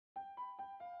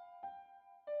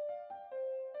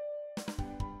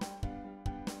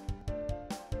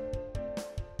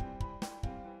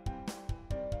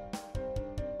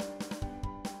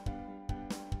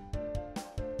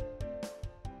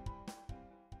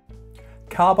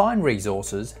Carbine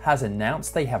Resources has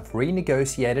announced they have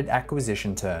renegotiated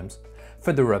acquisition terms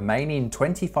for the remaining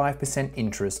 25%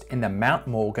 interest in the Mount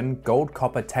Morgan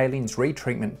gold-copper tailings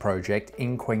retreatment project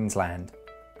in Queensland.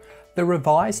 The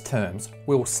revised terms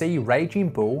will see Raging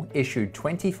Bull issue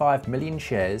 25 million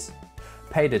shares,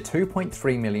 paid a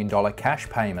 $2.3 million cash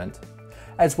payment,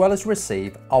 as well as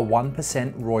receive a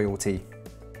 1% royalty.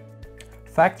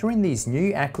 Factoring these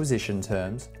new acquisition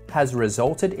terms has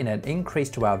resulted in an increase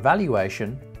to our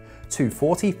valuation to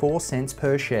 44 cents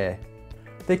per share.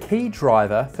 The key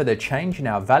driver for the change in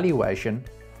our valuation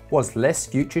was less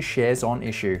future shares on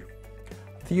issue.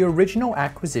 The original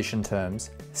acquisition terms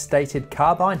stated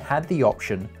Carbine had the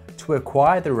option to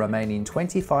acquire the remaining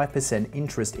 25%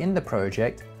 interest in the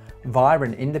project via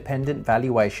an independent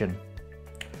valuation.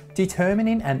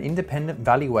 Determining an independent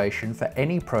valuation for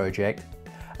any project,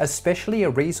 especially a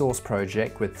resource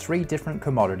project with 3 different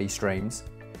commodity streams,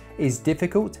 is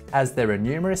difficult as there are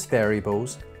numerous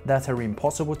variables that are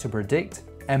impossible to predict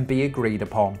and be agreed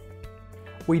upon.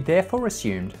 We therefore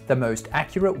assumed the most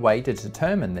accurate way to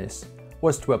determine this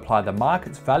was to apply the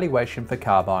market's valuation for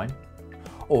Carbine,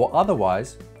 or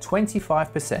otherwise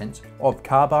 25% of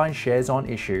Carbine shares on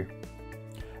issue.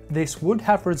 This would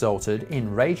have resulted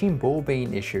in Raging Bull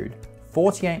being issued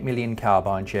 48 million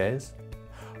Carbine shares,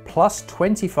 plus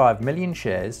 25 million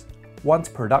shares once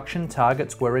production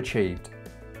targets were achieved.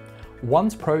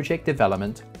 Once project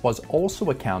development was also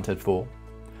accounted for,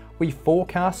 we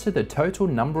forecasted the total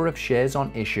number of shares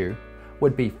on issue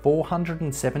would be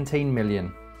 417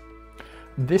 million.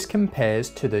 This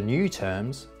compares to the new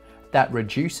terms that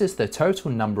reduces the total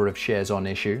number of shares on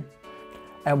issue,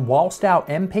 and whilst our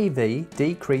MPV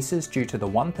decreases due to the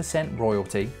 1%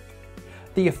 royalty,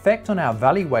 the effect on our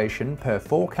valuation per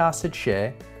forecasted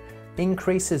share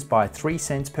increases by 3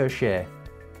 cents per share.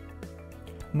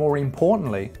 More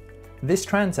importantly, this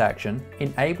transaction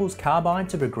enables Carbine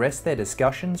to progress their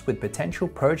discussions with potential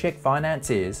project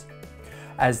financiers,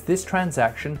 as this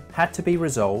transaction had to be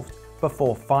resolved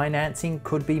before financing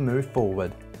could be moved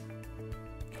forward.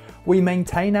 We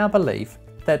maintain our belief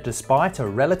that despite a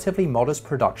relatively modest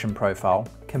production profile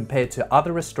compared to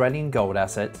other Australian gold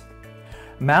assets,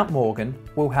 Mount Morgan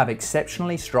will have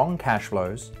exceptionally strong cash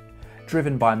flows,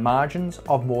 driven by margins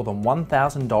of more than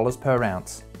 $1,000 per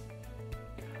ounce.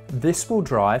 This will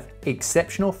drive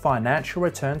exceptional financial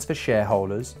returns for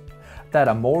shareholders that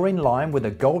are more in line with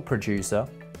a gold producer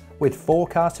with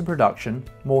forecasted production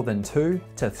more than 2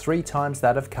 to 3 times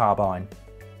that of Carbine.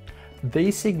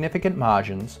 These significant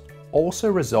margins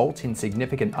also result in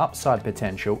significant upside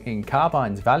potential in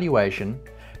Carbine's valuation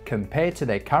compared to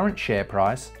their current share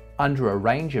price under a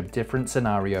range of different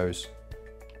scenarios.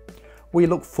 We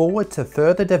look forward to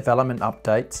further development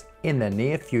updates in the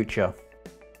near future.